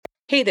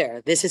Hey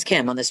there, this is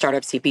Kim on the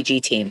Startup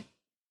CPG team.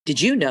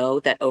 Did you know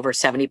that over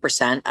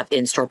 70% of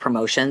in-store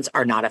promotions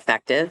are not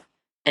effective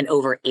and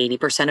over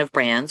 80% of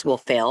brands will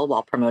fail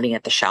while promoting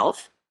at the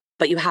shelf?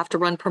 But you have to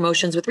run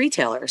promotions with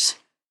retailers.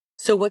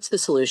 So what's the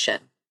solution?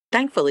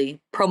 Thankfully,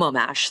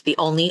 PromoMash, the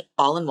only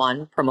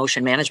all-in-one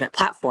promotion management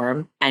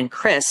platform, and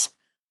Crisp,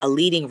 a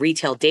leading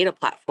retail data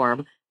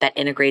platform that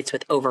integrates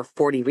with over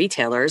 40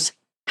 retailers,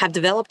 have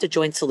developed a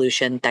joint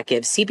solution that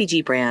gives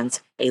CPG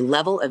brands a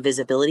level of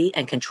visibility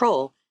and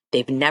control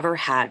they've never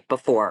had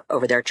before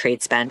over their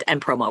trade spend and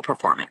promo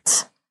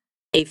performance.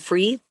 A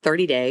free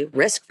 30-day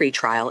risk-free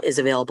trial is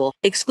available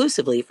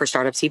exclusively for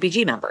Startup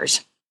CPG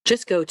members.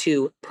 Just go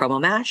to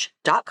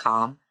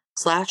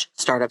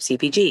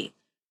promomash.com/startupcpg.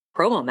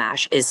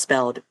 PromoMash is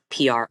spelled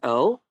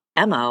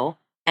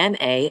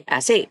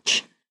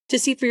PROMOMASH. To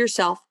see for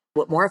yourself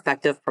what more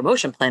effective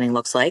promotion planning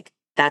looks like,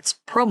 that's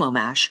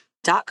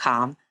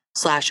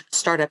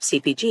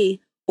promomash.com/startupcpg,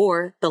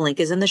 or the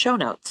link is in the show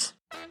notes.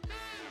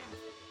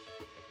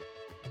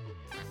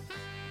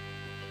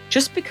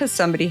 Just because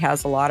somebody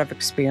has a lot of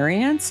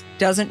experience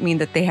doesn't mean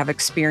that they have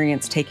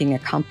experience taking a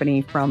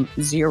company from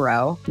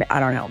zero. I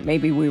don't know,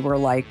 maybe we were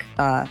like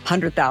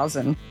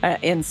 100,000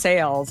 in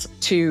sales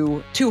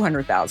to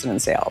 200,000 in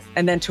sales,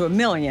 and then to 1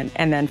 million,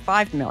 and then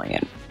 5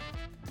 million.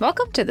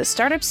 Welcome to the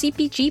Startup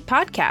CPG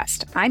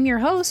podcast. I'm your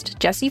host,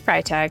 Jessie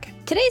Freitag.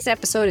 Today's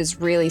episode is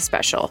really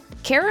special.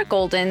 Kara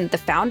Goldin, the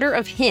founder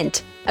of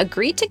Hint,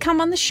 agreed to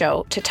come on the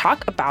show to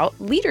talk about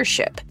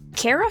leadership.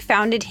 Kara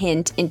founded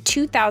Hint in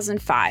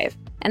 2005.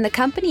 And the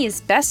company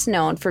is best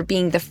known for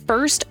being the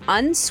first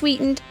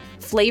unsweetened,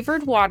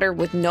 flavored water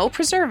with no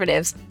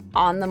preservatives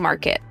on the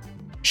market.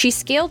 She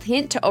scaled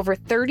Hint to over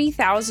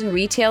 30,000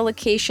 retail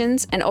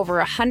locations and over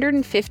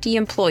 150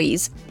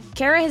 employees.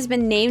 Kara has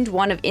been named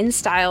one of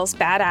InStyle's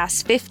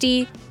Badass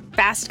 50,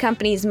 Fast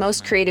Company's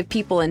most creative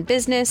people in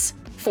business,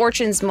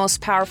 Fortune's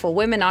most powerful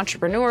women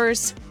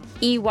entrepreneurs,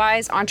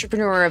 EY's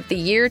Entrepreneur of the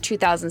Year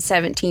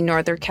 2017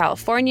 Northern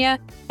California,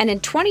 and in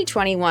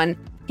 2021,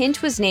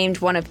 Hint was named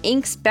one of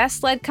Inc.'s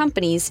best-led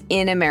companies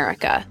in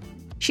America.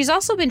 She's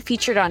also been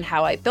featured on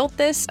How I Built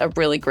This, a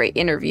really great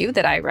interview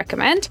that I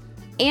recommend,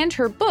 and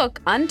her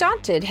book,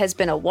 Undaunted, has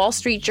been a Wall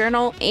Street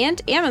Journal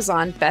and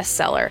Amazon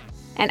bestseller.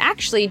 And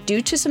actually,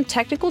 due to some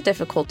technical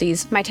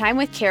difficulties, my time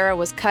with Kara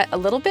was cut a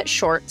little bit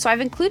short, so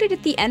I've included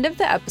at the end of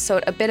the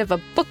episode a bit of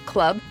a book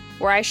club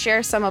where I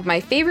share some of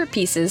my favorite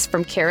pieces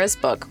from Kara's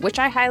book, which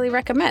I highly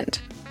recommend.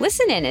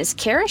 Listen in as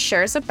Kara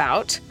shares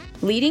about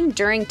leading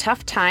during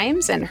tough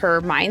times and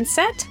her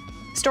mindset,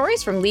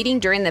 stories from leading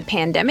during the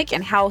pandemic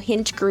and how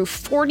Hint grew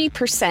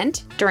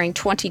 40% during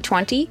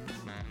 2020,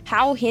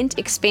 how Hint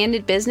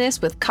expanded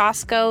business with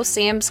Costco,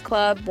 Sam's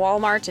Club,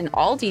 Walmart, and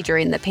Aldi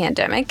during the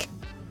pandemic,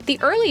 the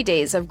early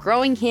days of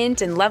growing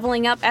Hint and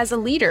leveling up as a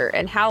leader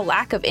and how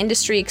lack of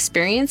industry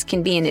experience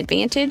can be an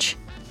advantage,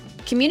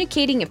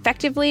 communicating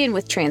effectively and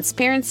with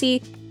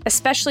transparency,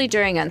 especially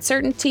during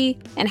uncertainty,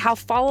 and how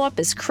follow-up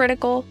is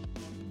critical,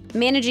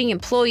 managing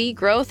employee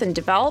growth and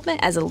development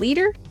as a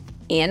leader,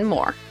 and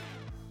more.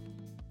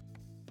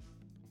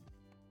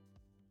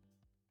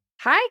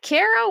 Hi,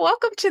 Kara.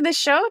 Welcome to the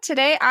show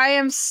today. I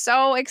am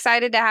so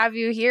excited to have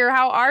you here.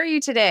 How are you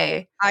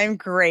today? I'm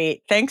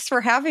great. Thanks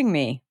for having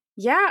me.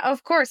 Yeah,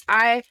 of course.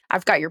 I've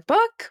got your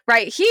book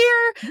right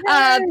here.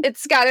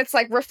 It's got its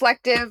like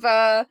reflective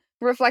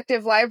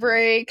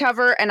library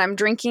cover, and I'm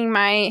drinking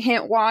my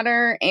Hint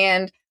water,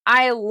 and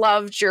I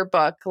loved your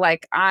book.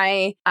 Like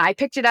I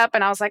picked it up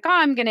and I was like, oh,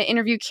 I'm going to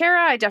interview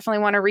Kara. I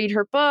definitely want to read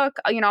her book.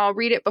 I'll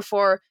read it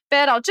before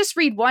bed. I'll just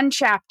read one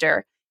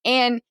chapter.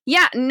 And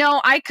yeah,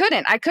 no, I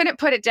couldn't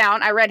put it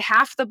down. I read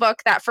half the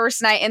book that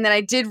first night, and then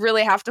I did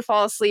really have to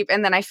fall asleep,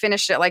 and then I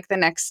finished it like the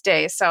next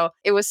day. So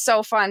it was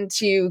so fun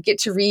to get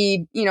to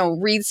read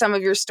some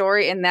of your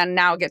story, and then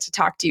now get to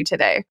talk to you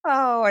today.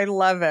 Oh, I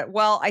love it.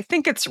 Well, I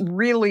think it's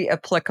really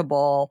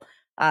applicable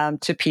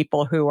to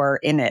people who are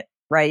in it,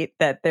 right?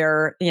 That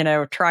they're,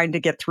 trying to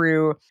get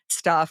through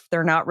stuff.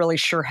 They're not really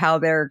sure how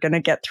they're going to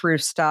get through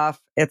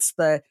stuff. It's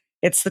the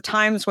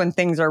times when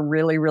things are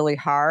really, really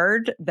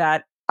hard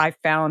that I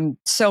found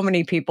so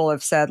many people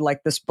have said,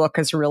 like, this book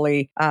has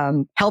really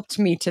helped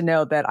me to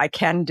know that I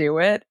can do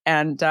it.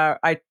 And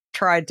I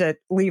tried to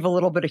leave a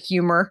little bit of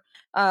humor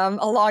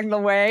along the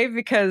way,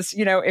 because,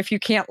 if you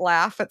can't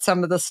laugh at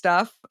some of the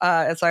stuff,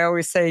 as I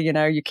always say,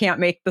 you can't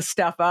make the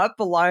stuff up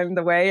along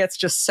the way. It's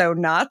just so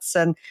nuts.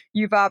 And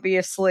you've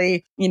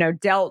obviously,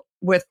 dealt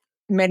with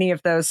many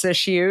of those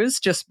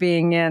issues just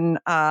being in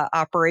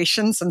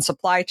operations and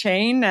supply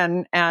chain.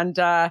 And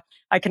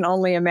I can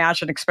only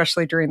imagine,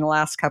 especially during the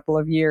last couple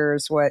of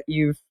years, what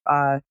you've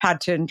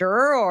had to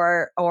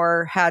endure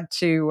or had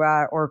to,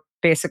 or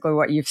basically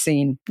what you've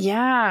seen.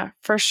 Yeah,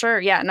 for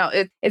sure. Yeah, no,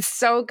 it's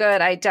so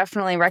good. I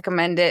definitely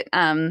recommend it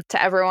to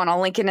everyone.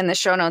 I'll link it in the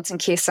show notes in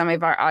case some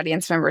of our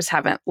audience members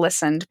haven't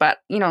listened. But,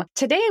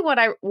 today what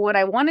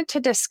I wanted to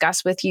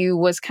discuss with you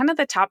was kind of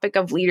the topic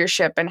of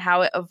leadership and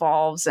how it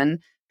evolves, and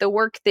the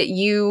work that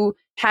you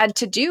had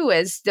to do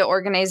as the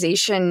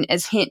organization,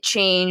 as Hint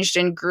changed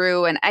and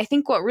grew. And I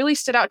think what really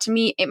stood out to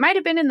me, it might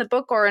have been in the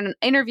book or in an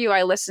interview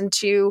I listened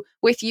to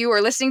with you,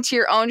 or listening to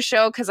your own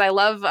show, because I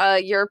love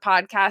your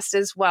podcast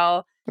as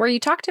well, where you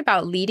talked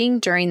about leading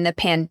during the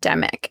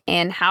pandemic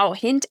and how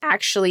Hint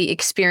actually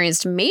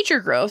experienced major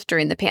growth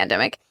during the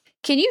pandemic.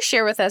 Can you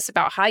share with us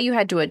about how you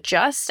had to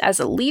adjust as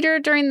a leader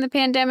during the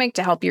pandemic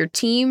to help your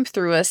team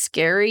through a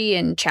scary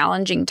and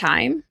challenging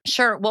time?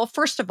 Sure. Well,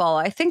 first of all,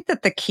 I think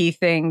that the key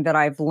thing that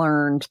I've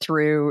learned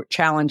through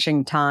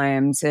challenging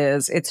times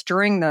is it's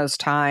during those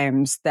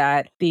times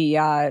that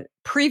the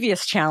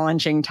previous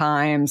challenging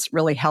times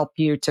really help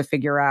you to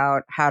figure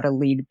out how to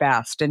lead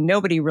best. And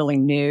nobody really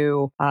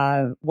knew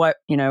what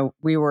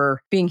we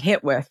were being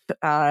hit with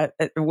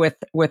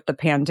the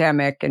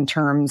pandemic in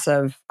terms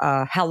of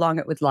how long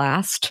it would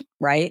last,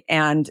 right?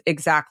 And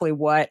exactly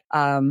what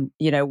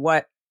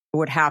what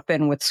would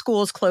happen with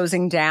schools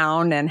closing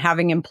down and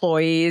having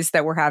employees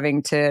that were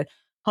having to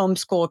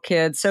homeschool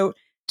kids. So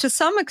to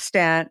some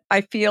extent,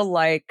 I feel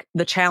like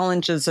the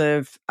challenges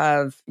of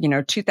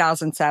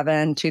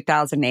 2007,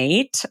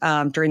 2008,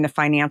 during the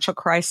financial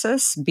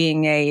crisis,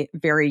 being a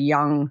very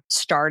young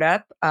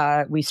startup,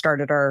 we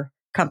started our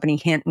company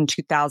Hint in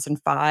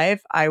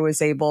 2005. I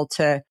was able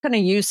to kind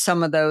of use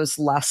some of those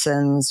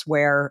lessons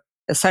where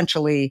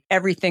essentially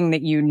everything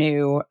that you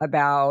knew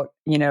about,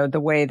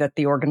 the way that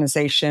the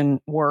organization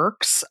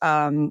works,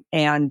 and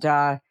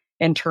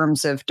in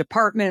terms of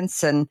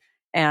departments and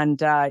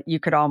you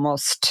could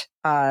almost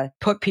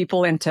put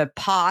people into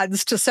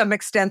pods to some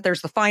extent.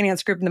 There's the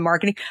finance group and the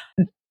marketing.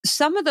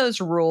 Some of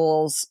those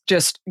rules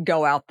just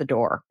go out the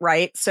door,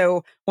 right?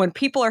 So when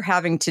people are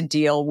having to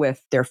deal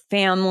with their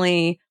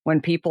family,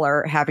 when people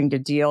are having to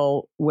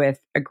deal with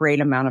a great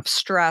amount of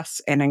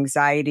stress and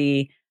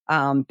anxiety,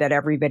 that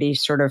everybody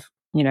sort of,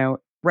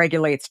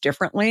 regulates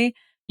differently,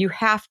 you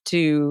have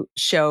to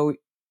show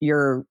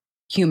your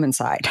human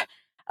side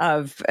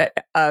of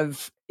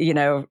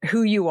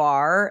who you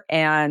are,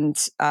 and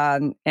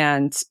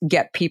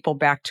get people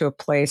back to a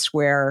place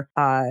where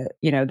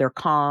they're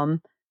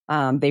calm,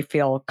 they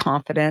feel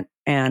confident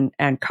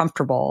and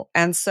comfortable.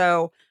 And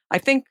so I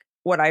think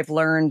what I've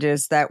learned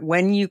is that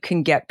when you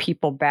can get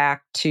people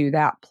back to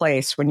that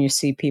place, when you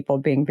see people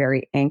being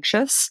very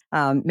anxious,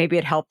 maybe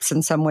it helps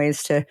in some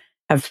ways to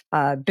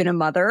have been a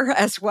mother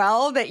as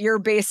well, that you're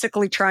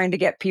basically trying to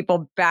get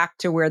people back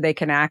to where they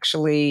can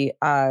actually,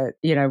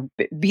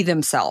 be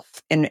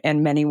themselves in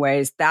many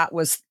ways. That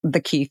was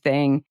the key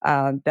thing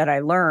that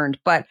I learned.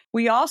 But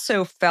we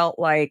also felt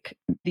like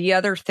the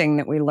other thing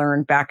that we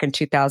learned back in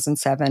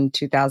 2007,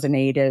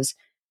 2008 is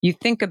you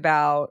think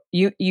about,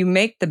 you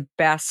make the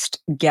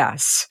best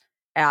guess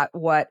at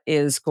what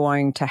is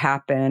going to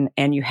happen,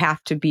 and you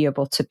have to be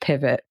able to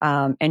pivot,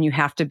 and you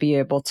have to be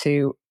able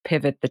to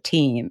pivot the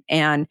team.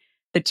 And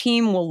the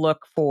team will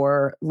look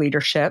for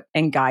leadership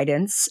and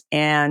guidance,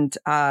 and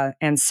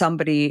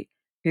somebody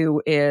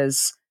who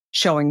is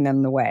showing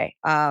them the way.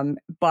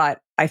 But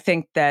I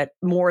think that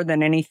more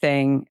than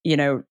anything,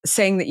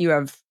 saying that you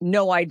have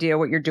no idea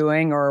what you're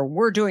doing or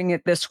we're doing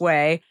it this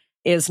way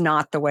is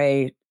not the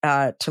way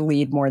to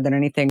lead more than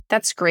anything.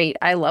 That's great.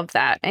 I love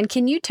that. And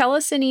can you tell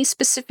us any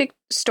specific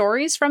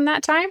stories from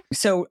that time?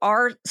 So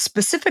our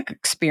specific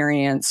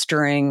experience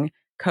during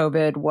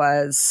COVID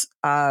was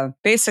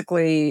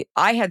basically,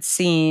 I had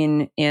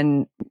seen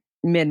in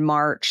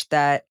mid-March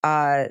that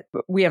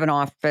we have an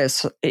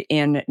office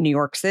in New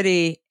York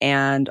City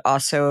and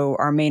also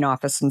our main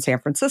office in San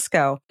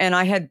Francisco. And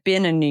I had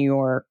been in New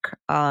York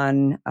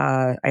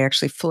I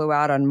actually flew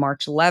out on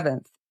March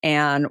 11th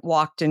and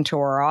walked into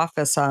our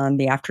office on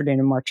the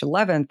afternoon of March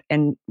 11th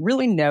and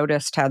really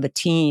noticed how the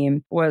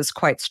team was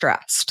quite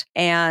stressed.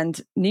 And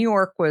New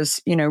York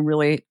was,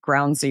 really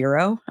ground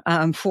zero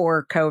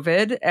for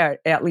COVID,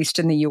 at least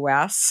in the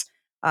US,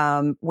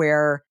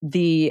 where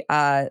the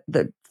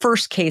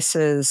first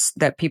cases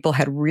that people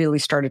had really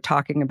started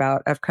talking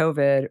about of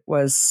COVID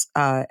was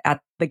at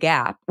the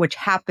Gap, which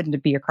happened to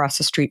be across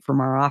the street from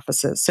our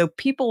offices. So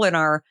people in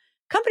our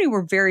company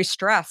were very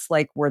stressed.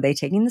 Like, were they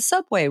taking the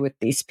subway with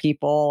these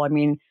people? I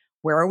mean,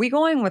 where are we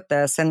going with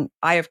this? And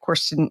I, of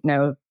course, didn't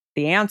know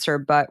the answer.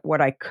 But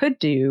what I could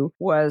do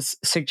was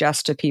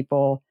suggest to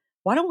people,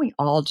 why don't we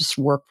all just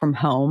work from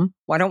home?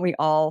 Why don't we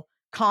all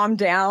calm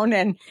down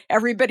and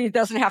everybody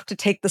doesn't have to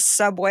take the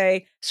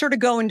subway, sort of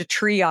go into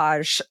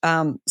triage,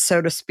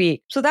 so to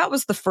speak. So that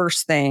was the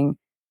first thing.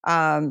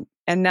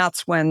 And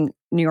that's when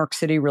New York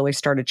City really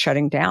started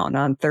shutting down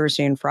on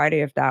Thursday and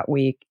Friday of that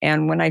week.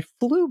 And when I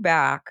flew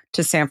back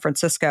to San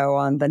Francisco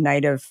on the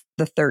night of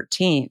the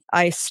 13th,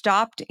 I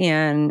stopped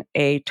in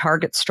a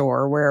Target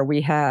store where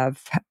we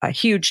have a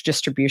huge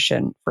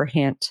distribution for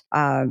Hint.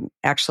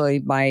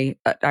 Actually,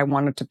 I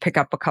wanted to pick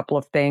up a couple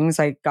of things.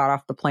 I got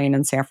off the plane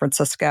in San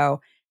Francisco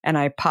and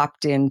I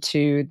popped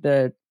into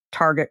the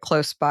Target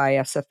close by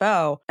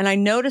SFO. And I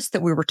noticed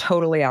that we were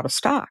totally out of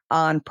stock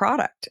on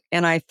product.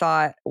 And I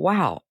thought,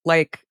 wow,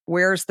 like,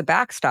 where's the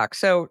back stock?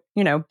 So,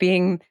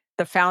 being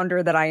the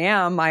founder that I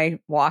am, I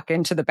walk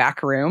into the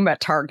back room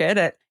at Target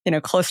at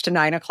close to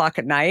 9 o'clock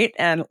at night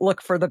and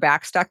look for the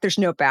back stock. There's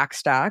no back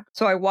stock.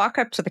 So I walk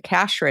up to the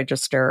cash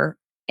register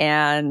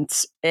and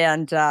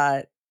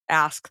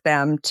ask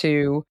them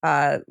to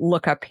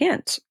look up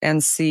Hint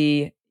and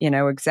see,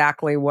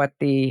 exactly what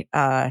the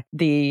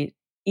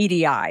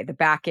EDI, the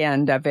back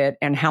end of it,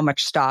 and how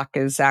much stock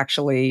is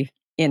actually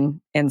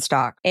in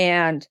stock.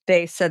 And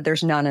they said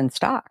there's none in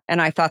stock.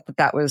 And I thought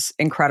that was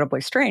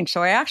incredibly strange.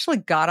 So I actually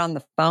got on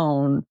the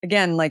phone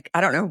again,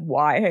 I don't know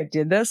why I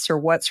did this or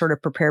what sort of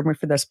prepared me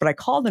for this, but I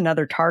called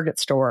another Target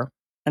store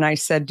and I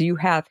said, do you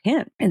have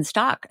Hint in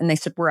stock? And they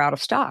said, we're out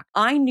of stock.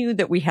 I knew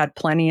that we had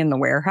plenty in the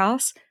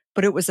warehouse,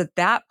 but it was at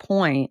that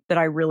point that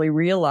I really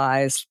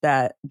realized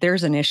that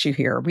there's an issue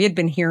here. We had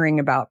been hearing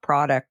about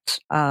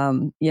product,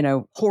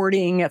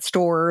 hoarding at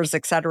stores,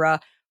 et cetera.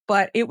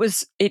 But it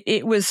was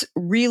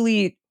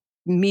really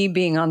me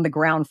being on the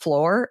ground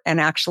floor and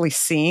actually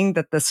seeing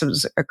that this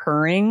was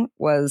occurring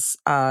was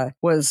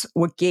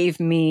what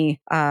gave me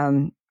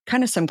kind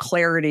of some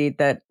clarity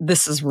that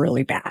this is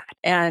really bad.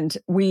 And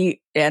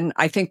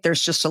I think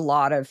there's just a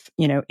lot of,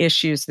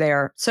 issues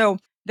there. So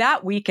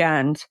that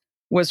weekend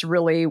was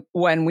really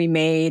when we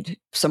made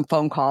some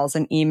phone calls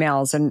and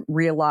emails and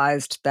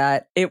realized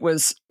that it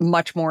was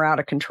much more out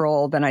of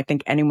control than I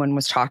think anyone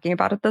was talking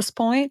about at this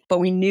point. But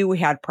we knew we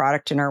had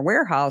product in our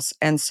warehouse.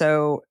 And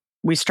so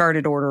we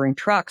started ordering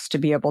trucks to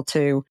be able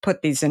to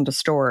put these into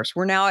stores.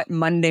 We're now at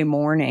Monday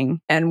morning,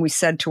 and we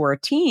said to our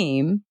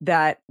team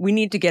that we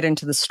need to get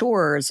into the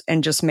stores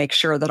and just make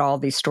sure that all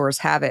these stores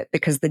have it,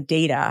 because the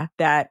data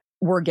that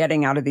we're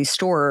getting out of these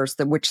stores,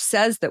 which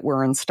says that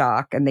we're in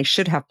stock and they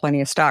should have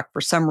plenty of stock, for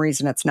some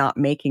reason it's not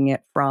making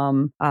it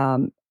from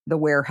the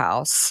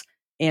warehouse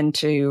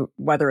into,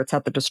 whether it's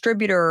at the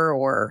distributor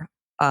or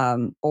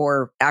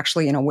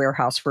actually in a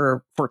warehouse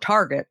for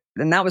Target.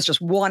 And that was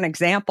just one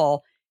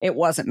example. It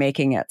wasn't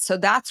making it. So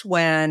that's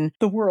when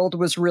the world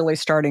was really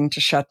starting to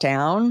shut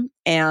down.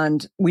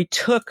 And we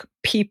took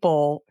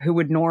people who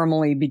would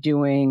normally be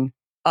doing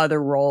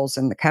other roles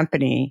in the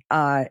company,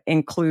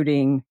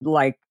 including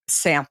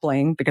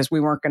sampling, because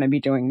we weren't going to be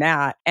doing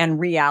that, and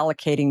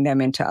reallocating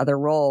them into other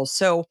roles.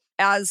 So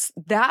as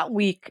that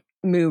week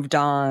moved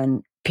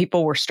on,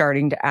 people were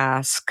starting to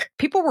ask,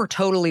 people were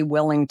totally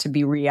willing to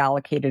be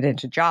reallocated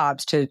into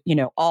jobs to,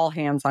 all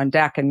hands on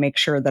deck and make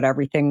sure that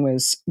everything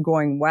was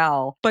going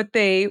well. But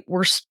they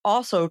were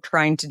also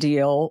trying to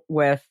deal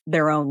with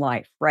their own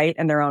life, right?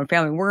 And their own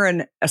family. We're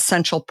an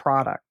essential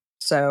product.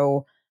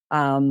 So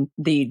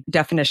the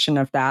definition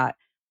of that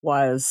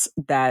was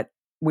that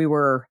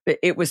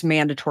it was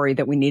mandatory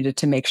that we needed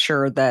to make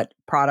sure that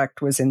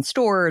product was in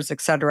stores,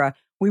 et cetera.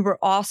 We were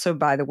also,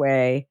 by the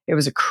way, it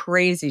was a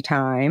crazy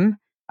time.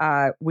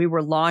 We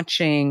were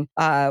launching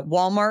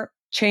Walmart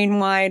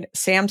chain-wide,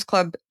 Sam's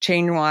Club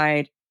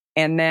chain-wide.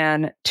 And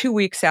then 2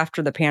 weeks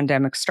after the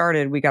pandemic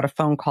started, we got a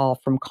phone call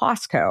from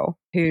Costco,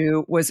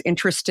 who was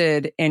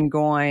interested in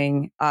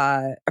going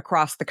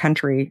across the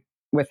country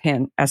with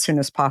Hint as soon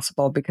as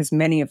possible, because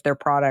many of their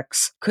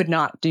products could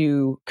not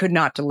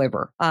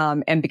deliver.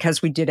 And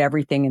because we did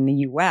everything in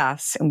the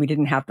US and we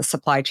didn't have the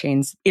supply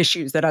chains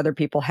issues that other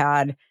people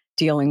had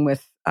dealing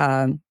with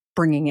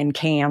bringing in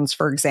cans,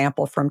 for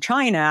example, from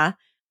China,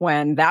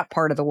 when that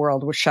part of the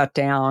world was shut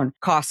down,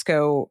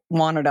 Costco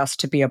wanted us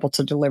to be able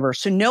to deliver.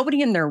 So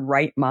nobody in their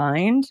right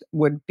mind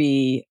would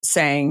be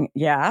saying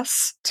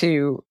yes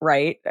to,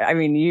 right? I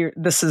mean,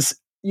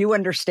 you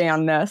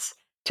understand this,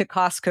 to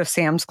Costco,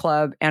 Sam's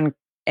Club, and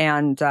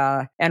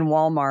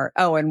Walmart.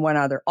 Oh, and one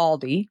other,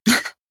 Aldi.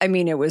 I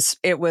mean, it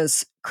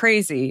was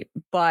crazy,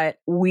 but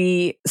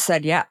we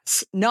said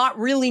yes, not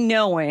really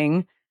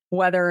knowing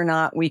whether or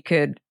not we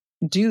could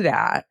do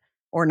that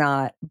or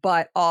not.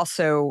 But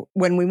also,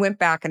 when we went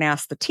back and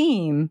asked the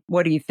team,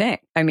 what do you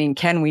think? I mean,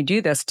 can we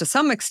do this? To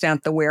some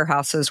extent, the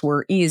warehouses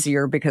were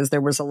easier because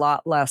there was a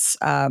lot less,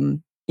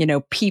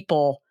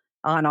 people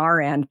on our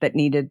end that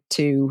needed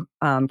to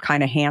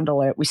kind of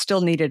handle it. We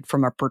still needed,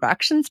 from a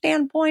production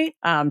standpoint,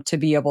 to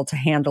be able to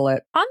handle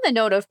it. On the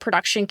note of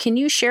production, can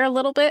you share a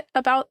little bit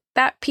about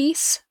that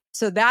piece?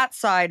 So that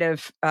side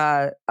of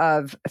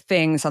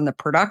things, on the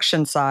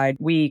production side,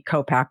 we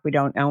co-pack. We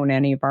don't own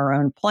any of our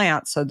own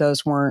plants, so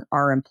those weren't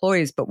our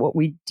employees. But what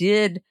we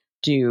did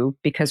do,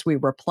 because we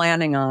were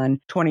planning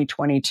on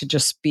 2020 to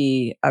just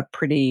be a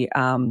pretty,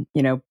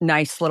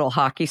 nice little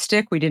hockey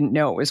stick. We didn't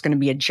know it was going to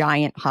be a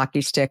giant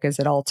hockey stick, as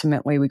it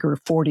ultimately, we grew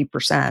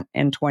 40%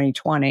 in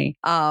 2020.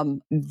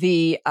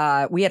 We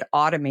had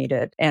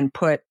automated and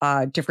put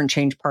different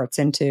change parts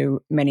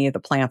into many of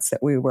the plants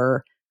that we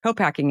were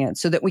co-packing it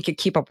so that we could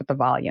keep up with the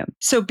volume.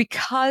 So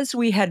because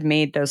we had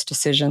made those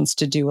decisions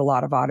to do a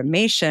lot of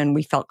automation,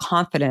 we felt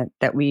confident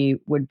that we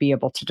would be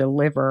able to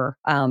deliver,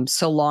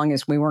 so long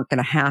as we weren't going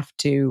to have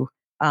to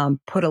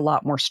put a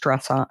lot more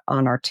stress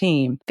on our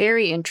team.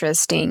 Very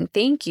interesting.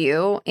 Thank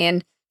you.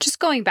 And just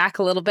going back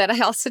a little bit,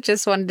 I also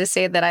just wanted to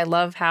say that I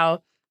love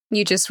how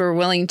you just were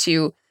willing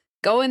to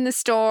go in the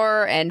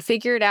store and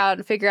figure out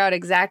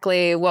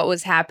exactly what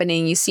was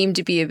happening. You seem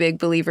to be a big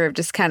believer of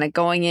just kind of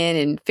going in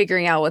and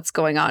figuring out what's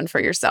going on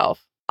for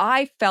yourself.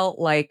 I felt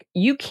like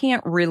you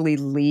can't really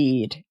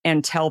lead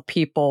and tell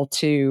people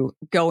to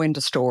go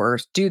into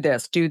stores, do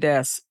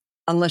this,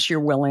 unless you're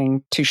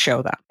willing to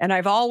show them. And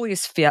I've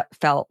always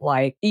felt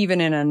like,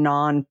 even in a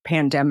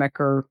non-pandemic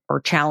or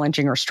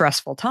challenging or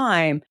stressful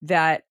time,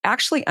 that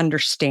actually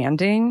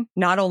understanding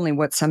not only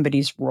what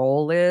somebody's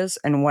role is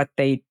and what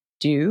they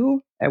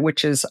do,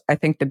 which is, I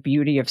think, the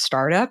beauty of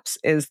startups,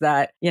 is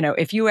that,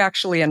 if you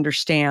actually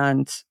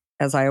understand,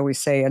 as I always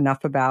say,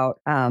 enough about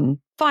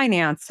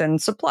finance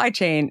and supply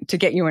chain to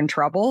get you in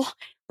trouble,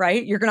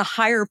 right? You're going to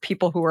hire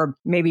people who are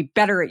maybe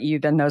better at you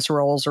than those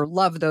roles or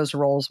love those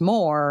roles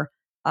more.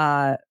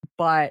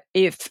 But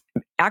if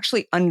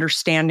actually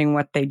understanding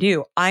what they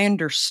do, I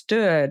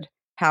understood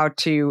how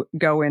to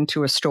go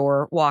into a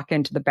store, walk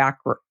into the back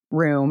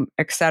room,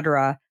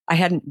 etc. I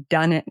hadn't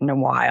done it in a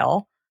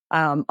while.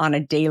 On a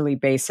daily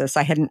basis.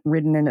 I hadn't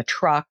ridden in a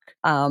truck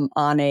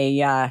on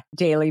a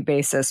daily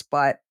basis,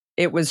 but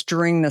it was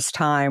during this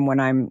time when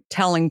I'm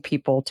telling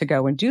people to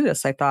go and do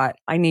this, I thought,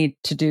 I need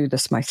to do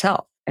this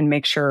myself and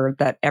make sure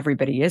that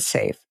everybody is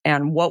safe.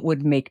 And what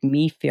would make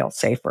me feel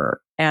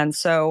safer? And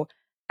so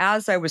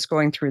as I was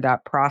going through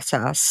that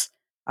process,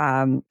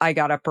 I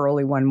got up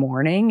early one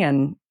morning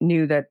and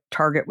knew that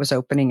Target was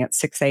opening at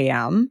 6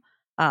 a.m.,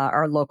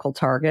 our local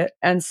Target.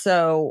 And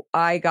so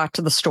I got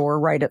to the store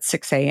right at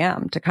 6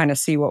 a.m. to kind of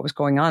see what was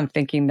going on,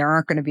 thinking there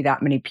aren't going to be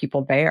that many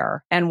people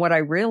there. And what I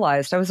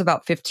realized, I was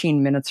about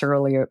 15 minutes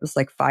earlier. It was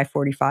like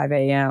 5:45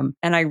 a.m.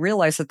 And I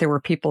realized that there were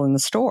people in the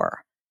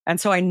store.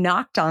 And so I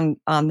knocked on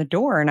the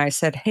door and I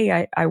said,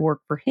 hey, I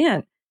work for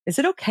Hint. Is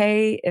it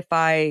okay if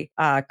I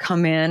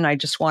come in? I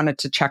just wanted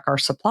to check our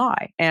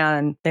supply.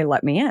 And they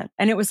let me in.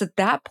 And it was at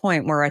that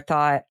point where I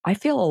thought, I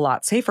feel a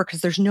lot safer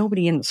because there's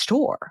nobody in the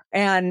store.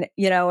 And,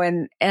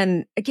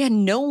 and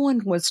again, no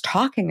one was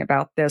talking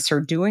about this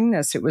or doing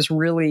this. It was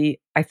really,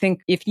 I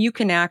think, if you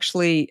can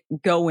actually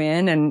go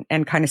in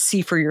and kind of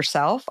see for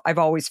yourself, I've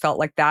always felt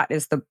like that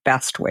is the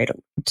best way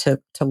to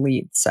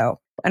lead. So,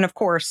 and of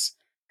course,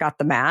 got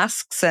the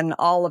masks and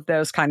all of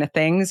those kind of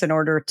things in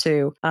order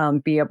to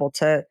be able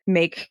to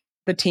make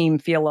the team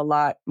feel a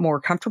lot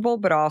more comfortable,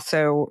 but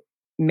also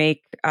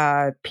make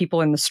people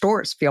in the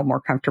stores feel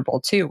more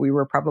comfortable too. We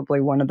were probably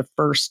one of the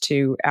first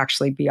to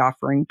actually be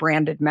offering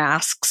branded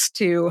masks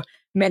to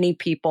many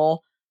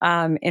people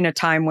in a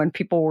time when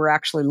people were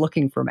actually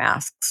looking for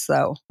masks.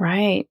 So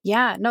right,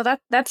 yeah, no,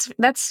 that's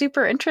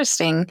super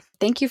interesting.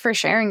 Thank you for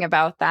sharing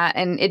about that,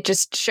 and it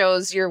just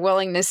shows your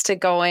willingness to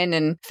go in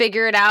and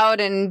figure it out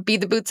and be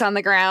the boots on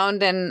the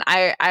ground. And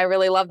I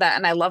really love that,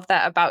 and I love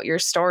that about your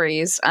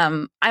stories.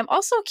 I'm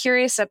also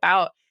curious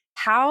about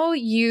how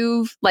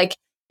you've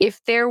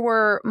if there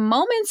were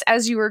moments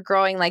as you were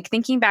growing, like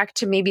thinking back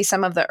to maybe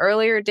some of the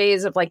earlier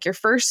days of like your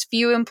first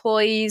few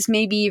employees,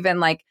 maybe even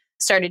like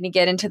starting to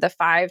get into the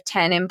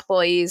 5-10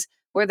 employees,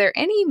 were there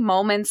any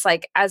moments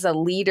like as a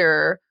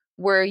leader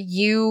where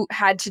you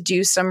had to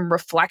do some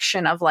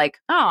reflection of like,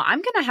 oh,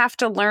 I'm going to have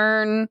to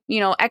learn,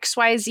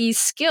 XYZ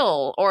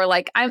skill, or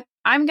like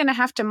I'm going to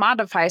have to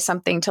modify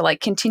something to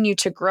like continue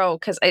to grow?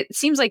 Because it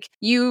seems like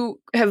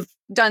you have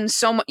done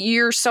so much,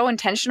 you're so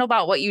intentional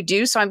about what you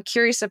do. So I'm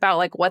curious about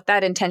like what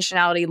that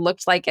intentionality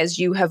looked like as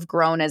you have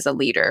grown as a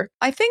leader.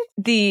 I think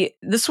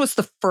this was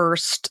the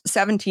first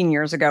 17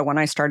 years ago when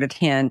I started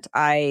Hint.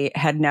 I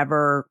had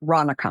never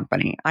run a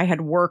company. I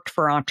had worked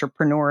for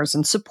entrepreneurs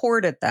and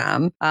supported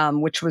them,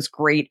 which was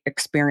great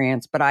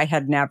experience, but I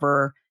had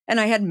never,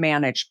 and I had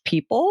managed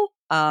people,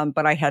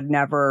 but I had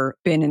never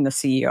been in the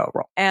CEO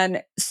role.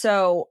 And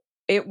so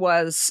it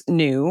was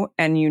new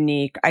and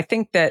unique. I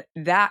think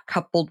that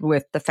coupled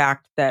with the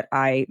fact that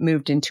I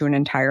moved into an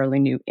entirely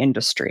new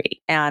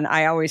industry. And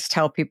I always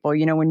tell people,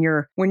 when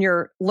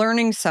you're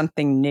learning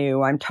something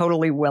new, I'm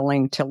totally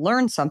willing to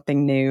learn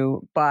something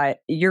new, but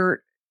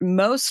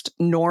most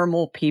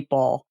normal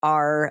people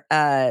are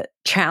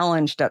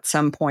challenged at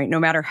some point, no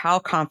matter how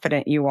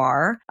confident you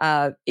are.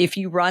 If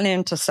you run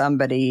into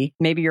somebody,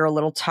 maybe you're a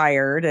little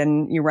tired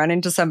and you run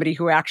into somebody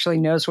who actually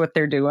knows what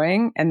they're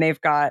doing and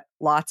they've got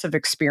lots of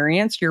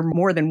experience, you're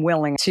more than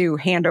willing to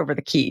hand over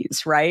the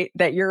keys, right?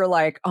 That you're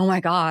like, oh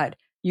my God,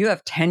 you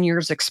have 10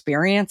 years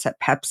experience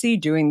at Pepsi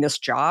doing this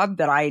job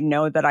that I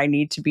know that I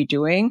need to be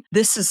doing.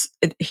 This is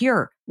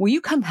here. Will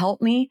you come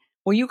help me?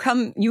 Well,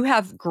 you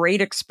have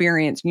great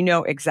experience. You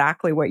know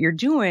exactly what you're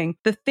doing.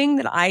 The thing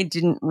that I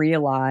didn't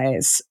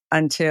realize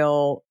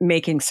until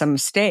making some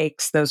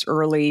mistakes, those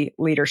early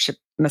leadership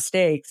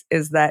mistakes,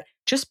 is that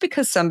just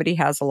because somebody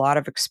has a lot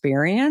of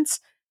experience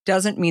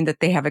doesn't mean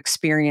that they have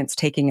experience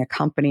taking a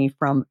company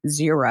from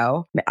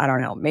zero. I don't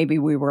know. Maybe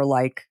we were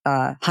like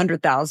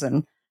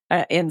 100,000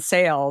 in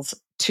sales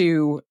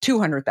to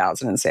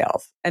 200,000 in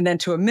sales, and then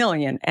to 1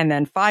 million, and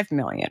then 5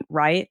 million,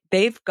 right?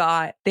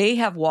 They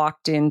have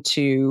walked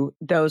into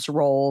those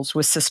roles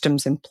with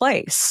systems in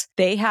place.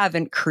 They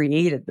haven't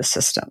created the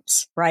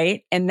systems,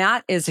 right? And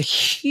that is a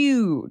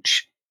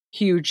huge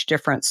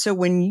difference. So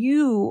when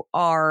you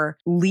are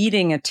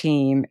leading a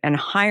team and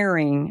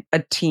hiring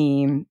a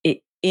team,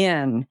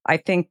 I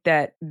think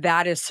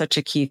that is such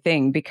a key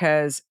thing,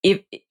 because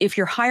if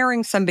you're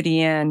hiring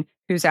somebody in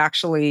who's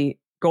actually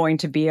going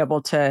to be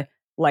able to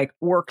like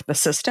work the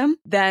system,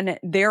 then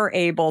they're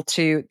able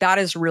to,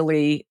 that's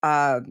really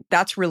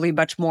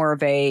much more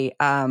of a,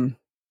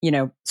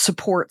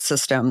 support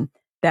system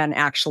than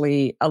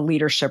actually a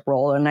leadership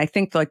role. And I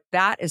think like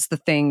that is the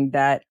thing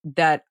that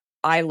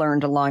I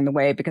learned along the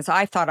way, because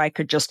I thought I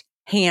could just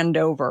hand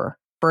over,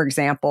 for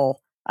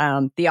example,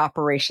 the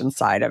operations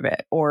side of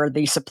it or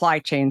the supply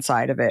chain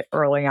side of it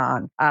early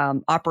on.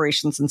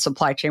 Operations and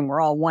supply chain were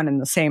all one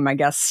and the same, I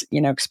guess,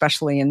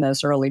 especially in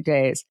those early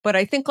days. But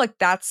I think like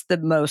that's the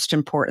most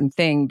important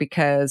thing,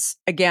 because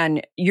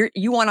again,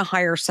 you want to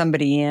hire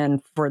somebody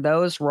in for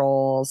those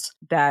roles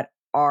that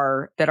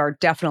are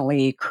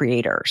definitely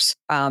creators.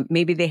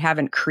 Maybe they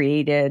haven't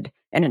created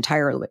an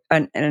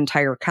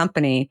entire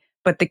company,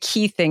 but the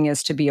key thing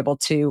is to be able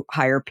to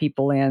hire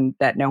people in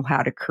that know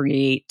how to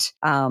create,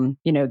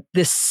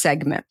 this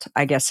segment,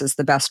 I guess is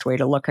the best way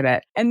to look at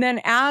it. And then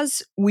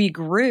as we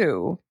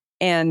grew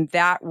and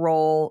that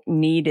role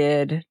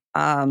needed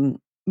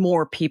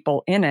more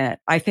people in it,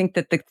 I think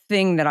that the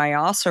thing that I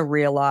also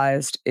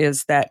realized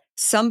is that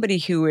somebody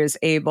who is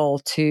able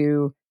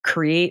to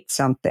create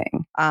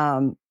something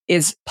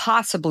is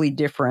possibly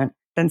different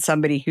than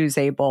somebody who's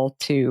able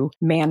to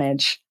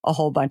manage a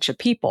whole bunch of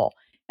people.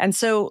 And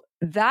so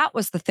that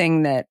was the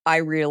thing that I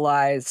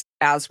realized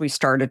as we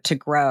started to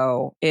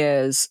grow,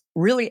 is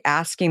really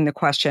asking the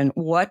question,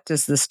 what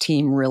does this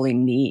team really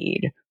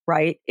need,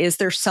 right? Is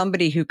there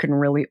somebody who can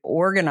really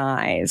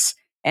organize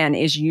and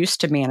is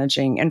used to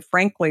managing? And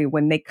frankly,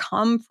 when they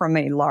come from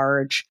a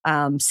large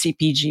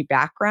CPG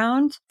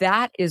background,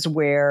 that is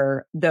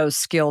where those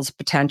skills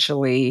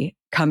potentially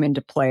come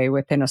into play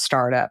within a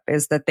startup,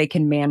 is that they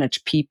can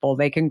manage people,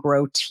 they can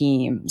grow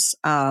teams,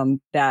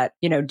 that,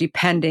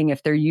 depending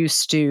if they're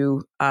used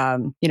to,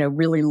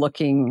 really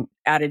looking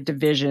at a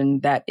division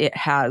that it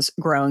has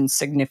grown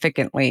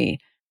significantly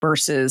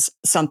versus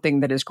something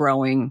that is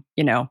growing,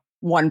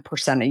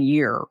 1% a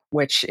year,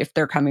 which if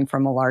they're coming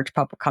from a large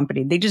public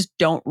company, they just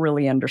don't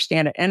really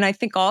understand it. And I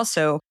think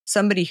also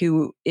somebody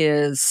who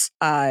is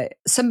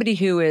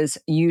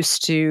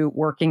used to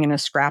working in a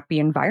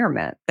scrappy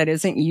environment, that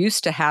isn't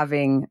used to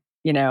having,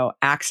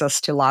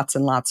 access to lots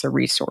and lots of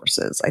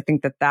resources. I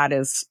think that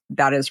is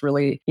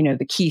really,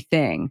 the key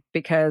thing,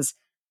 because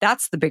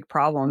that's the big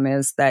problem,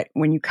 is that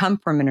when you come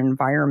from an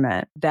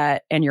environment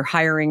and you're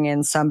hiring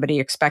in somebody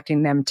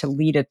expecting them to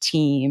lead a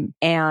team,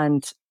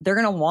 and they're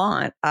going to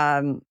want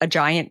a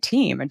giant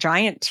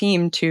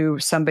team to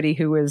somebody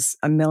who is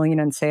 $1 million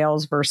in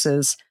sales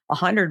versus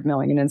 100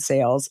 million in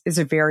sales is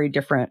a very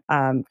different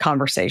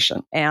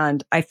conversation.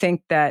 And I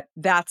think that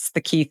that's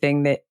the key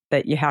thing that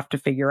you have to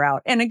figure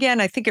out. And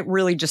again, I think it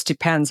really just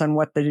depends on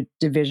what the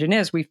division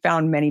is. We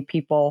found many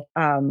people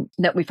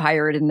that we've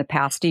hired in the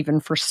past,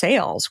 even for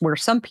sales, where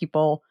some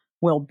people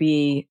will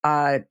be,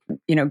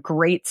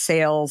 great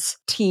sales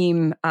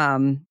team,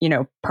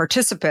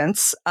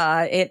 participants.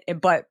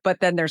 But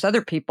then there's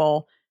other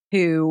people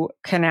who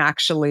can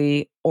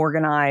actually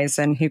organize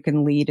and who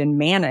can lead and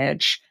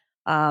manage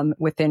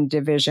within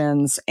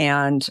divisions.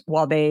 And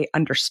while they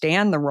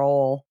understand the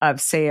role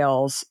of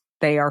sales,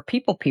 they are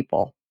people.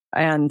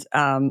 And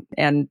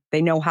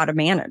they know how to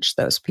manage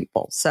those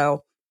people.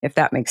 So if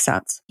that makes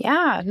sense.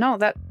 Yeah, no,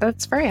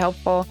 that's very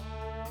helpful.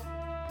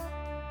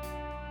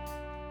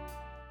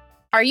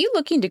 Are you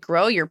looking to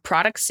grow your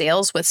product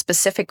sales with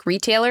specific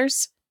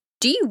retailers?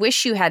 Do you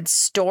wish you had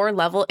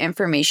store-level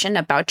information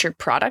about your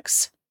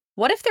products?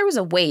 What if there was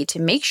a way to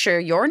make sure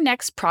your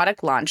next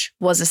product launch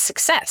was a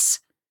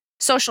success?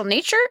 Social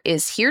Nature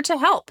is here to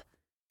help.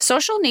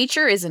 Social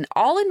Nature is an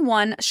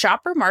all-in-one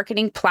shopper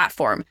marketing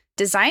platform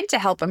designed to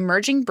help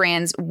emerging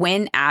brands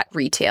win at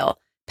retail.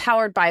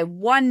 Powered by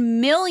 1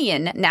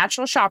 million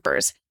natural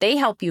shoppers, they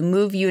help you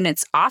move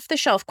units off the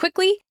shelf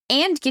quickly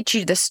and get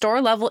you the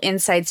store-level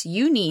insights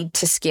you need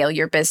to scale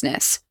your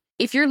business.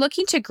 If you're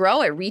looking to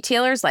grow at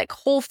retailers like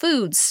Whole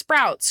Foods,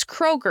 Sprouts,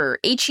 Kroger,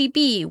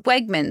 H-E-B,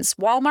 Wegmans,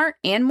 Walmart,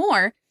 and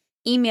more,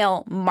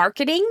 email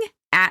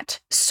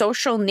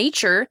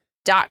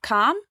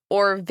marketing@socialnature.com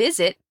or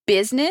visit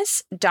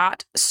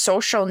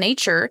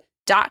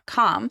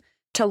business.socialnature.com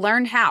to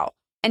learn how.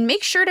 And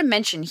make sure to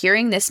mention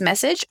hearing this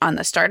message on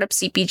the Startup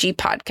CPG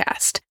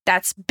podcast.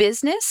 That's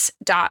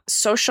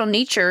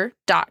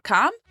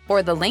business.socialnature.com,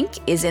 or the link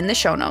is in the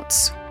show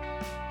notes.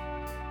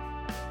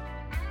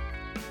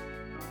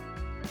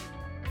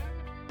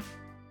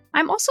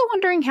 I'm also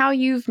wondering how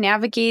you've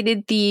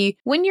navigated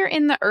when you're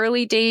in the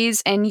early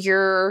days and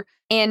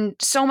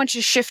so much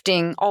is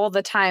shifting all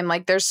the time.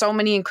 Like there's so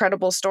many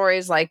incredible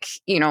stories, like,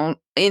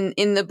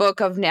 in the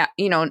book of,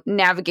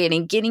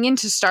 navigating, getting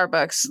into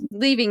Starbucks,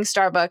 leaving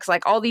Starbucks,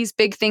 like all these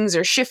big things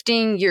are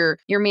shifting. Your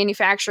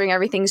manufacturing,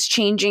 everything's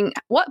changing.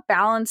 What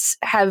balance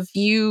have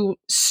you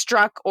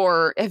struck,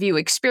 or have you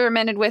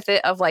experimented with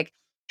it, of like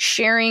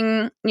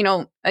sharing,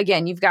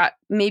 again, you've got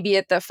maybe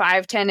at the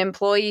 5-10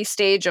 employee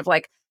stage of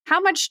like, how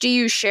much do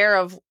you share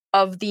of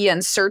the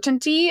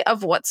uncertainty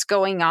of what's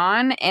going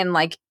on, and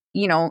like,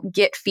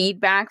 get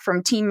feedback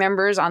from team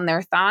members on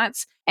their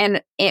thoughts?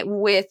 And it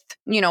with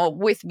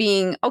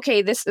being,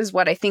 okay, this is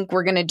what I think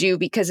we're going to do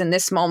because in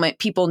this moment,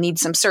 people need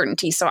some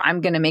certainty. So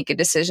I'm going to make a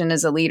decision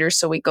as a leader.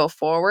 So we go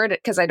forward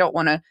because I don't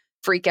want to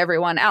freak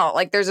everyone out.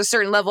 Like there's a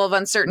certain level of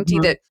uncertainty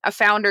that a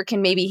founder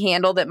can maybe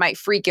handle that might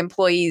freak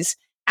employees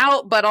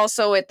out. But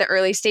also at the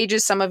early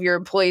stages, some of your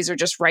employees are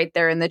just right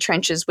there in the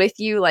trenches with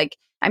you. Like,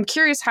 I'm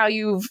curious how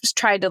you've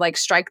tried to like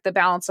strike the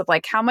balance of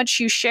like how much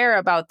you share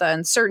about the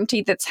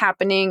uncertainty that's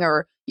happening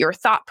or your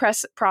thought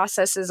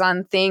processes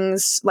on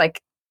things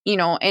like,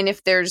 and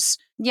if there's,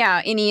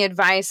 any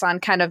advice on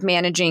kind of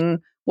managing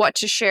what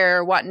to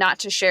share, what not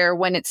to share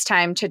when it's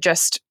time to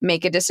just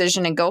make a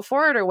decision and go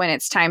for it, or when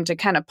it's time to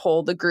kind of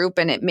pull the group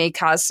and it may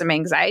cause some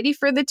anxiety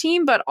for the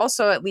team, but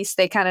also at least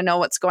they kind of know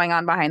what's going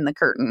on behind the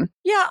curtain.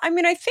 Yeah, I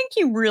mean, I think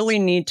you really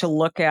need to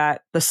look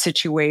at the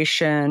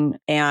situation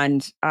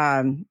and,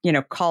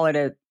 call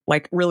it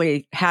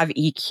really have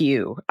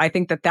EQ. I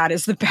think that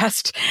is the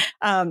best.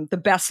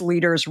 The best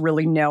leaders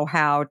really know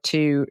how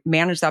to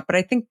manage that. But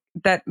I think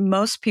that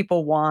most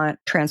people want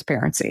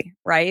transparency,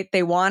 right?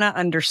 They want to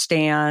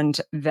understand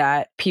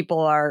that people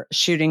are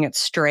shooting it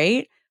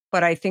straight.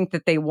 But I think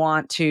that they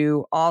want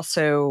to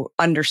also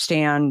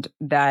understand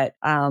that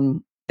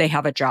they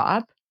have a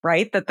job,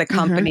 right? That the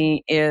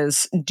company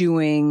is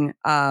doing,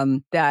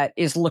 that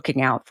is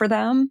looking out for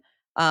them,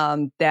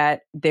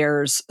 that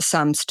there's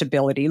some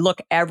stability.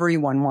 Look,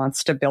 everyone wants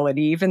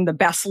stability, even the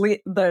best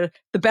the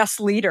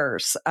best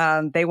leaders,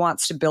 they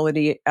want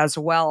stability as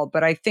well.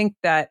 But I think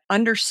that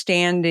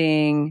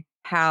understanding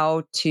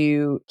how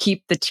to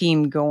keep the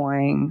team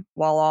going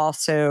while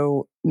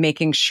also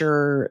making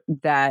sure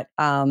that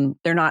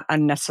they're not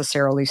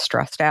unnecessarily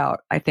stressed out,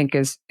 I think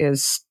is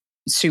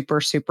super,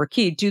 super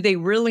key. Do they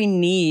really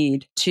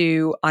need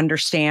to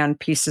understand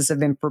pieces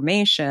of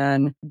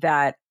information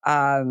that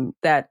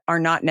that are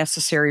not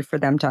necessary for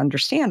them to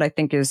understand? I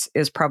think is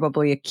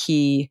probably a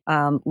key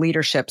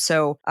leadership.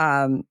 So,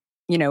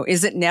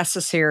 is it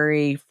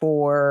necessary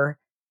for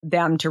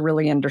them to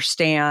really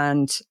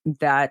understand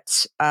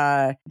that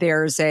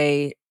there's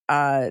a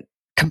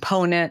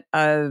component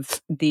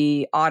of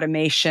the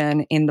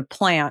automation in the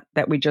plant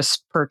that we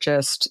just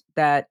purchased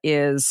that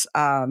is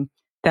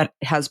that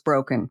has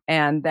broken,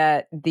 and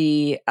that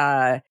the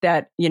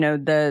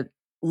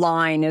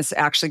line is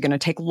actually going to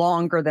take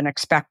longer than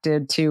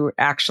expected to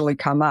actually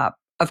come up?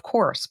 Of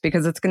course,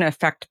 because it's going to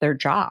affect their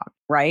job,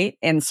 right,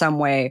 in some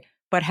way.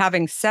 But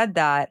having said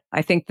that,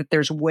 I think that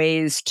there's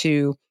ways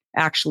to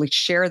actually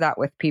share that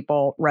with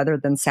people rather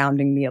than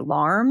sounding the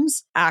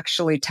alarms,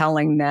 actually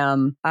telling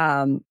them,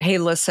 hey,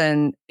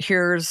 listen,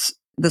 here's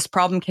this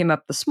problem came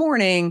up this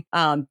morning.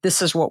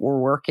 This is what we're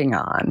working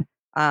on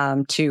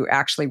to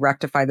actually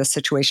rectify the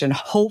situation.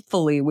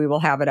 Hopefully we will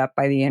have it up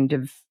by the end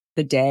of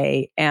the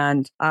day.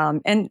 And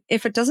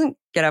if it doesn't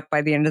get up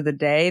by the end of the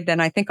day, then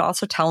I think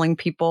also telling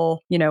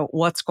people,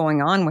 what's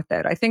going on with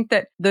it. I think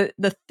that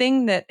the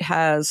thing that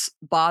has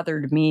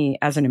bothered me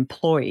as an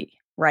employee,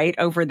 right,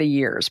 over the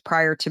years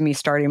prior to me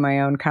starting my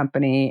own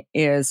company,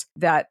 is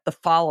that the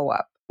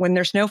follow-up, when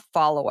there's no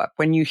follow-up,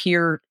 when you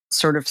hear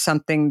sort of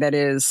something that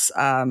is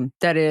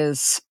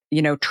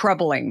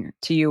troubling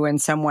to you in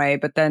some way,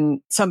 but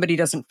then somebody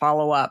doesn't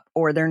follow up,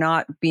 or they're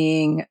not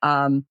being,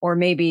 or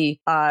maybe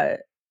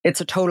it's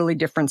a totally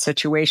different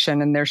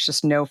situation and there's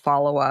just no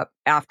follow up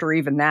after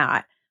even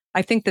that.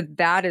 I think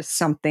that is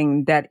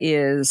something that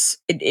is,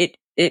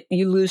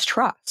 you lose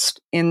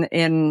trust in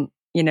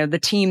the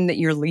team that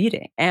you're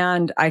leading.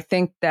 And I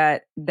think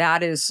that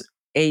is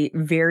a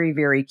very,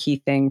 very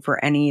key thing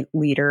for any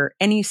leader,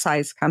 any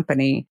size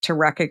company, to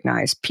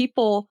recognize.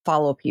 People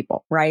follow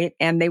people, right?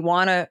 And they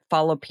want to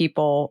follow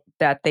people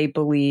that they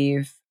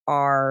believe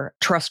are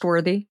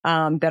trustworthy,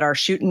 that are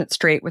shooting it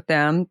straight with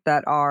them,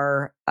 that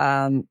are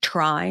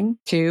trying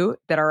to,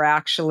 that are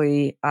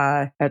actually,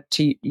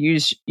 to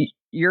use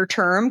your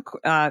term,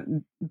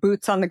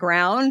 boots on the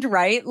ground,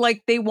 right?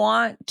 Like they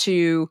want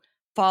to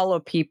follow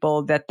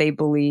people that they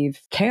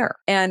believe care.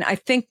 And I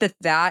think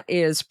that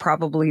is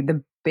probably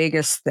the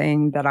biggest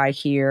thing that I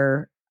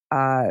hear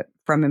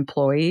from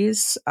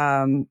employees,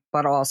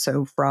 but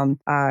also from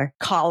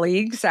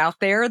colleagues out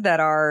there that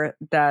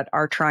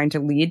are trying to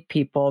lead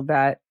people,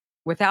 that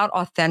without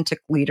authentic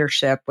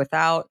leadership,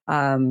 without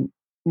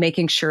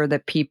making sure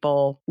that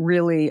people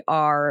really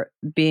are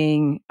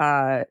being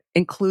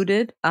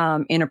included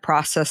in a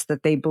process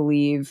that they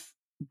believe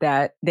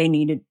that they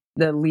needed,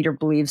 the leader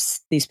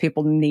believes these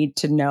people need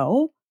to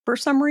know for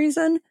some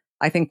reason,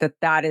 I think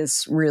that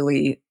is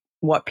really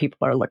what people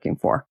are looking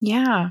for.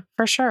 Yeah,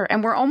 for sure.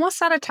 And we're almost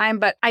out of time,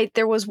 but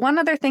there was one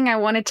other thing I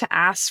wanted to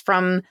ask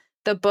from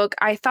the book.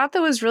 I thought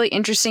that was really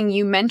interesting.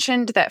 You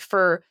mentioned that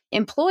for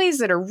employees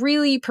that are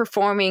really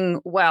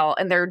performing well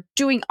and they're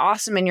doing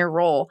awesome in their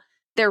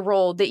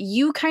role, that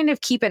you kind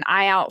of keep an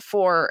eye out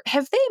for,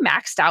 have they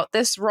maxed out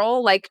this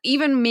role? Like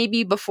even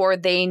maybe before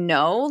they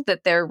know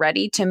that they're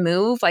ready to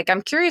move. Like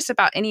I'm curious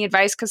about any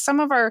advice, because some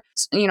of our,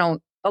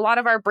 a lot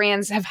of our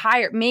brands have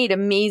made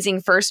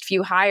amazing first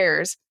few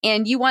hires,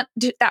 and you want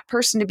that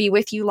person to be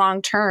with you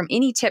long term.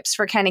 Any tips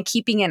for kind of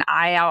keeping an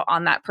eye out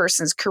on that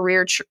person's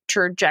career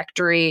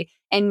trajectory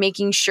and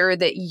making sure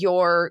that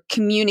you're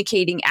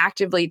communicating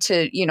actively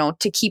to,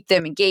 to keep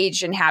them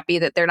engaged and happy,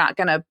 that they're not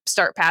going to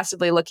start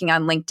passively looking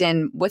on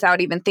LinkedIn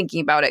without even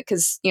thinking about it.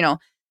 Cause,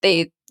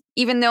 they,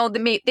 even though they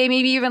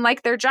maybe even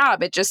like their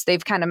job,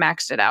 they've kind of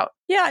maxed it out.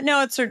 Yeah,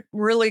 no, it's a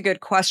really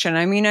good question.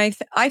 I mean, I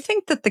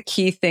think that the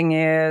key thing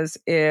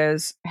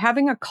is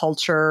having a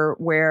culture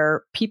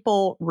where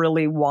people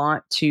really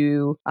want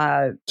to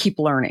keep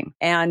learning.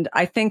 And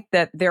I think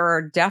that there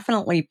are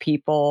definitely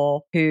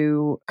people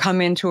who come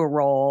into a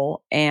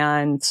role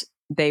and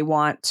they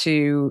want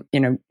to,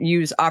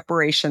 use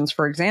operations,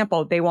 for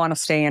example. They want to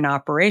stay in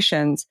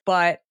operations,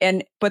 but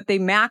they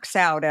max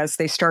out as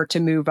they start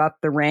to move up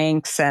the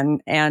ranks,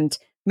 and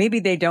maybe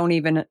they don't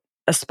even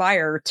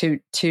aspire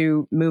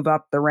to move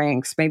up the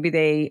ranks. Maybe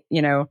they,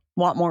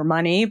 want more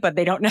money, but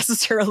they don't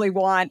necessarily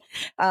want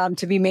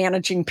to be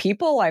managing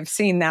people. I've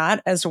seen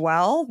that as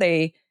well.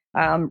 They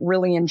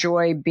really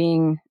enjoy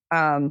being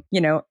an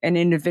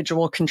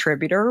individual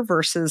contributor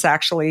versus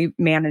actually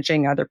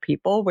managing other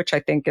people, which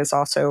I think is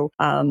also,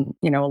 a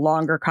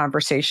longer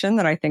conversation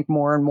that I think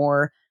more and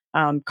more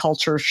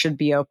cultures should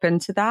be open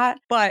to that.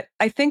 But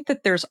I think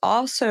that there's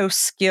also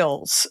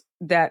skills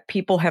that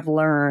people have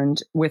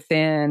learned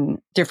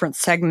within different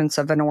segments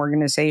of an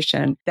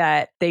organization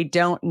that they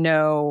don't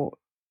know,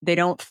 they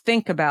don't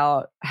think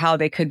about how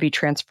they could be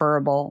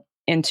transferable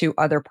into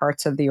other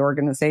parts of the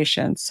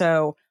organization.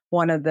 So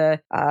one of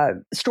the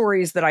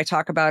stories that I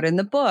talk about in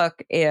the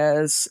book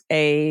is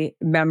a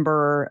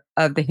member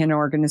of the HIN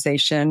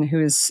organization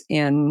who's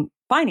in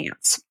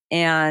finance.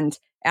 And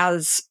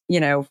as,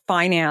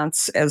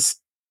 finance, as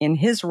in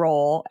his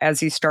role, as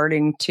he's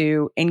starting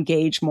to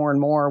engage more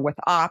and more with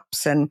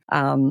ops and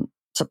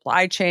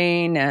supply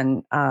chain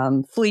and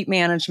fleet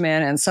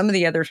management and some of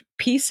the other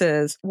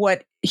pieces,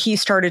 what he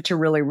started to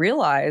really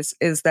realize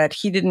is that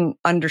he didn't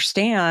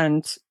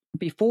understand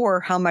before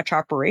how much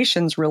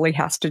operations really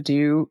has to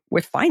do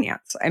with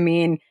finance. I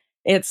mean,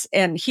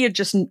 and he had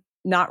just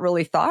not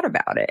really thought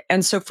about it.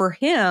 And so for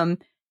him,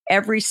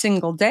 every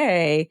single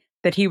day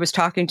that he was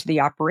talking to the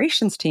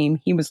operations team,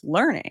 he was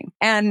learning.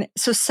 And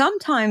so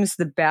sometimes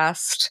the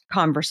best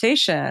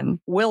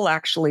conversation will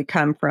actually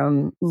come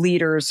from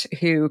leaders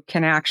who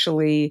can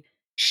actually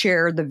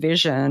share the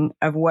vision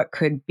of what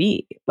could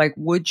be. Like,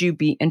 would you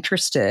be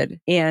interested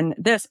in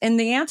this? And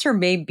the answer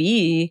may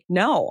be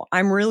no.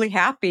 I'm really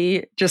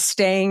happy just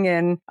staying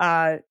in,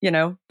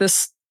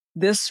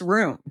 this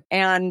room.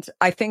 And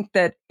I think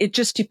that it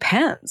just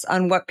depends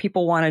on what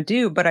people want to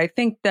do. But I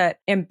think that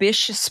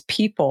ambitious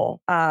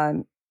people,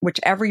 which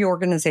every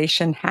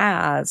organization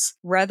has,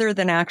 rather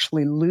than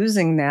actually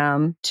losing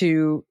them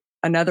to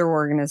another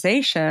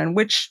organization,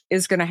 which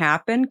is going to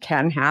happen,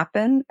 can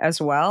happen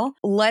as well,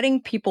 letting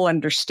people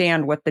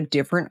understand what the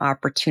different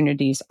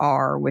opportunities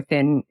are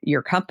within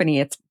your company.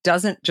 It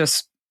doesn't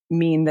just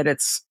mean that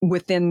it's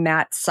within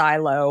that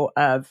silo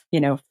of,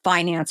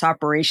 finance,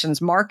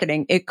 operations,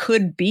 marketing. It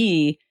could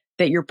be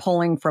that you're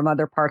pulling from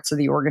other parts of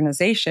the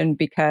organization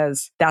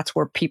because that's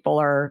where people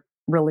are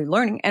really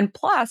learning. And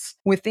plus,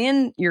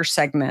 within your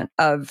segment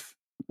of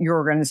your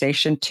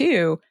organization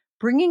too,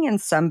 bringing in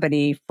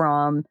somebody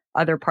from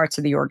other parts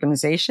of the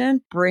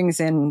organization brings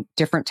in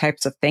different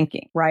types of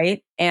thinking,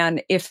 right?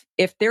 And if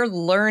they're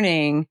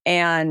learning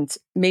and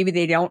maybe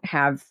they don't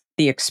have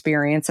the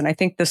experience, and I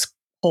think this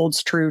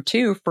holds true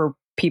too for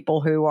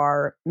people who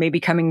are maybe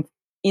coming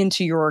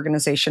into your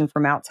organization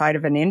from outside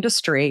of an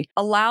industry,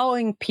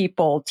 allowing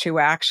people to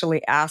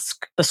actually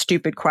ask the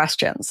stupid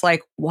questions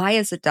like, why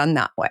is it done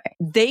that way?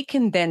 They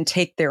can then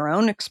take their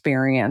own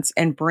experience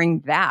and bring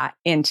that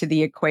into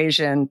the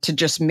equation to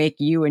just make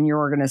you and your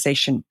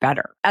organization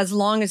better, as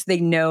long as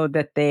they know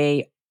that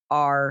they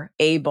are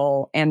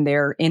able and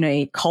they're in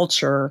a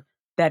culture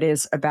that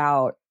is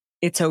about,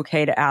 it's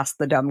okay to ask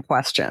the dumb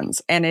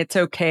questions, and it's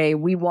okay.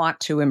 We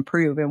want to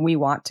improve and we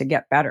want to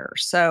get better.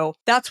 So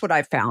that's what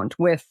I found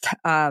with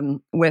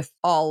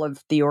all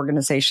of the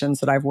organizations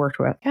that I've worked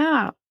with.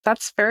 Yeah,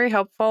 that's very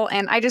helpful.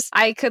 And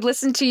I could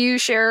listen to you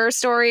share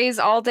stories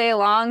all day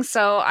long.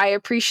 So I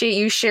appreciate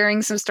you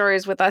sharing some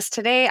stories with us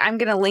today. I'm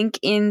going to link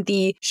in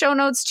the show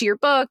notes to your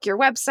book, your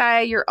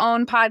website, your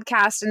own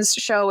podcast and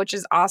show, which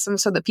is awesome,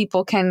 so that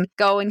people can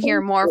go and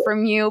hear more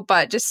from you.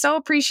 But just so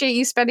appreciate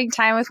you spending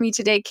time with me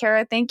today,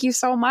 Kara. Thank you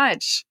so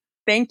much.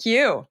 Thank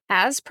you.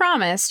 As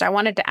promised, I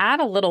wanted to add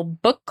a little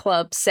book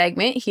club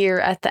segment here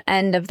at the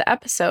end of the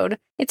episode.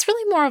 It's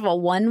really more of a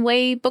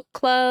one-way book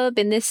club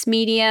in this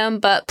medium,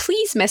 but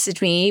please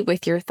message me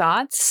with your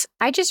thoughts.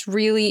 I just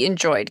really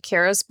enjoyed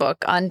Kara's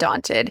book,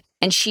 Undaunted,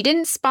 and she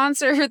didn't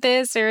sponsor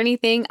this or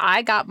anything.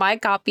 I got my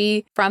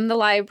copy from the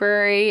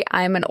library.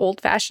 I'm an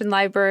old-fashioned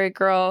library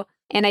girl.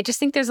 And I just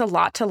think there's a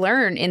lot to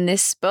learn in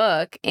this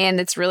book, and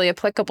it's really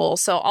applicable.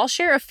 So I'll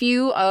share a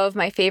few of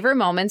my favorite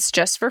moments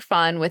just for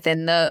fun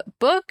within the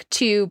book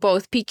to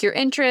both pique your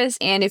interest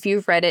and, if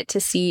you've read it, to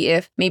see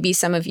if maybe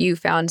some of you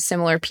found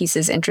similar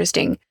pieces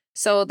interesting.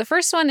 So the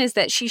first one is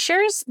that she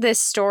shares this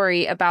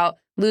story about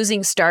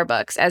losing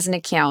Starbucks as an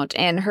account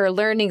and her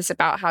learnings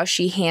about how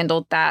she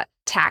handled that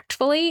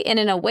tactfully and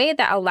in a way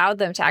that allowed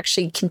them to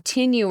actually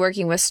continue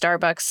working with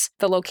Starbucks,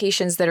 the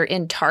locations that are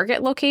in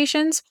target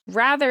locations,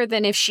 rather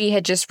than if she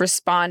had just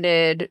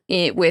responded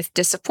with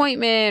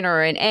disappointment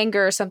or in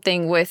anger or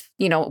something with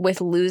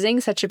losing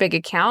such a big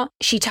account.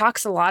 She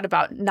talks a lot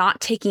about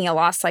not taking a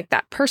loss like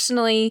that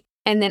personally,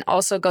 and then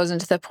also goes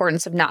into the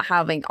importance of not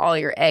having all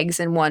your eggs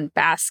in one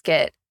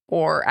basket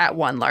or at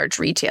one large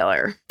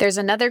retailer. There's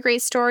another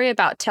great story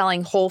about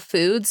telling Whole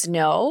Foods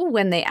no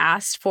when they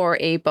asked for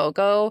a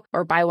BOGO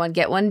or buy one,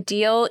 get one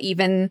deal,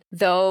 even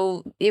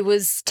though it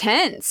was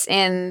tense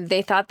and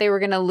they thought they were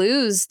going to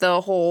lose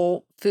the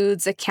Whole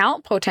Foods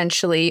account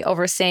potentially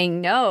over saying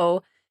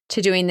no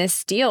to doing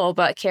this deal.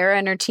 But Kara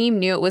and her team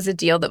knew it was a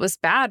deal that was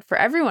bad for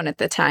everyone at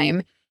the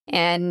time.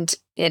 And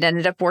it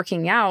ended up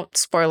working out,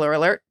 spoiler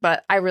alert,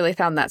 but I really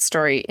found that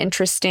story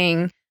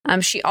interesting.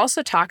 She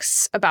also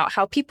talks about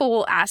how people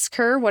will ask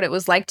her what it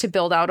was like to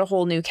build out a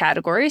whole new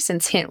category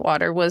since Hint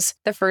Water was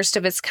the first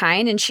of its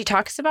kind. And she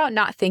talks about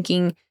not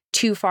thinking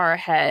too far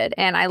ahead.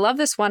 And I love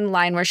this one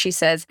line where she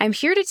says, "I'm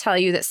here to tell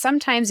you that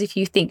sometimes if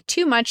you think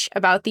too much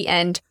about the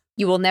end,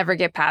 you will never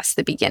get past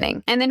the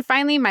beginning." And then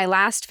finally, my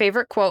last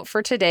favorite quote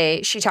for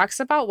today, she talks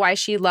about why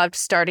she loved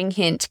starting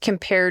Hint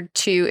compared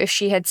to if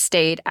she had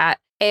stayed at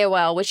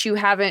AOL, which you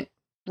haven't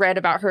read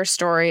about her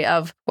story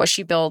of what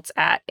she built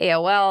at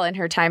AOL and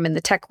her time in the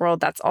tech world.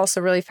 That's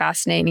also really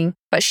fascinating.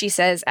 But she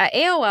says, at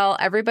AOL,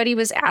 everybody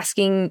was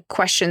asking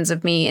questions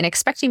of me and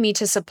expecting me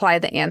to supply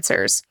the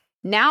answers.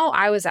 Now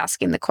I was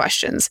asking the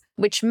questions,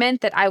 which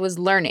meant that I was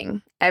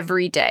learning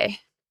every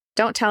day.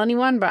 Don't tell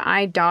anyone, but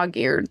I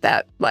dog-eared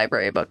that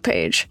library book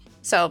page.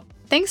 So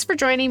thanks for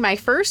joining my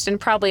first and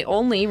probably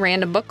only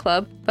random book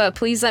club, but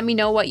please let me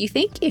know what you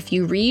think if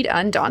you read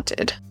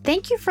Undaunted.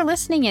 Thank you for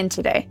listening in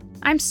today.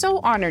 I'm so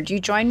honored you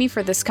joined me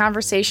for this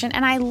conversation,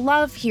 and I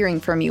love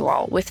hearing from you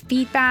all with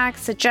feedback,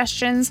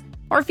 suggestions,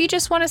 or if you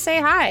just want to say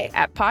hi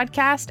at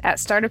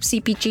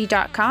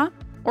podcast@startupcpg.com,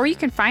 or you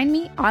can find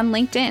me on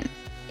LinkedIn.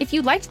 If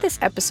you liked this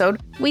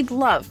episode, we'd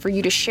love for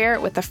you to share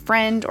it with a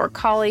friend or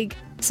colleague,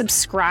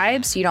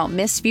 subscribe so you don't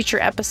miss future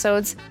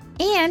episodes,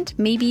 and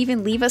maybe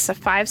even leave us a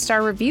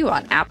 5-star review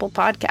on Apple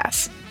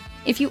Podcasts.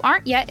 If you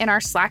aren't yet in our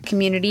Slack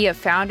community of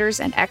founders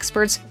and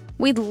experts,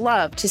 we'd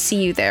love to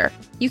see you there.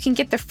 You can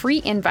get the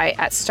free invite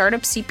at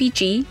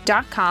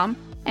startupcpg.com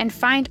and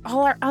find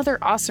all our other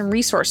awesome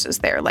resources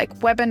there, like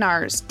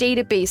webinars,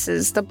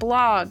 databases, the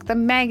blog, the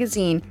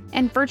magazine,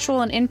 and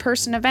virtual and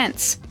in-person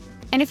events.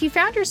 And if you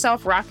found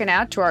yourself rocking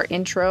out to our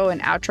intro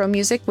and outro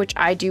music, which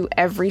I do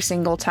every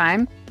single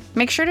time,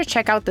 make sure to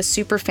check out the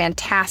Super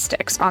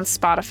Fantastics on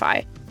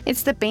Spotify.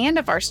 It's the band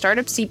of our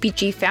Startup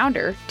CPG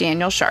founder,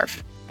 Daniel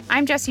Scharf.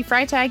 I'm Jessie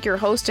Freitag, your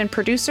host and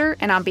producer,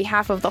 and on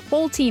behalf of the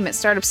whole team at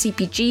Startup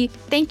CPG,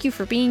 thank you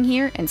for being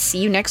here and see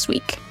you next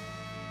week.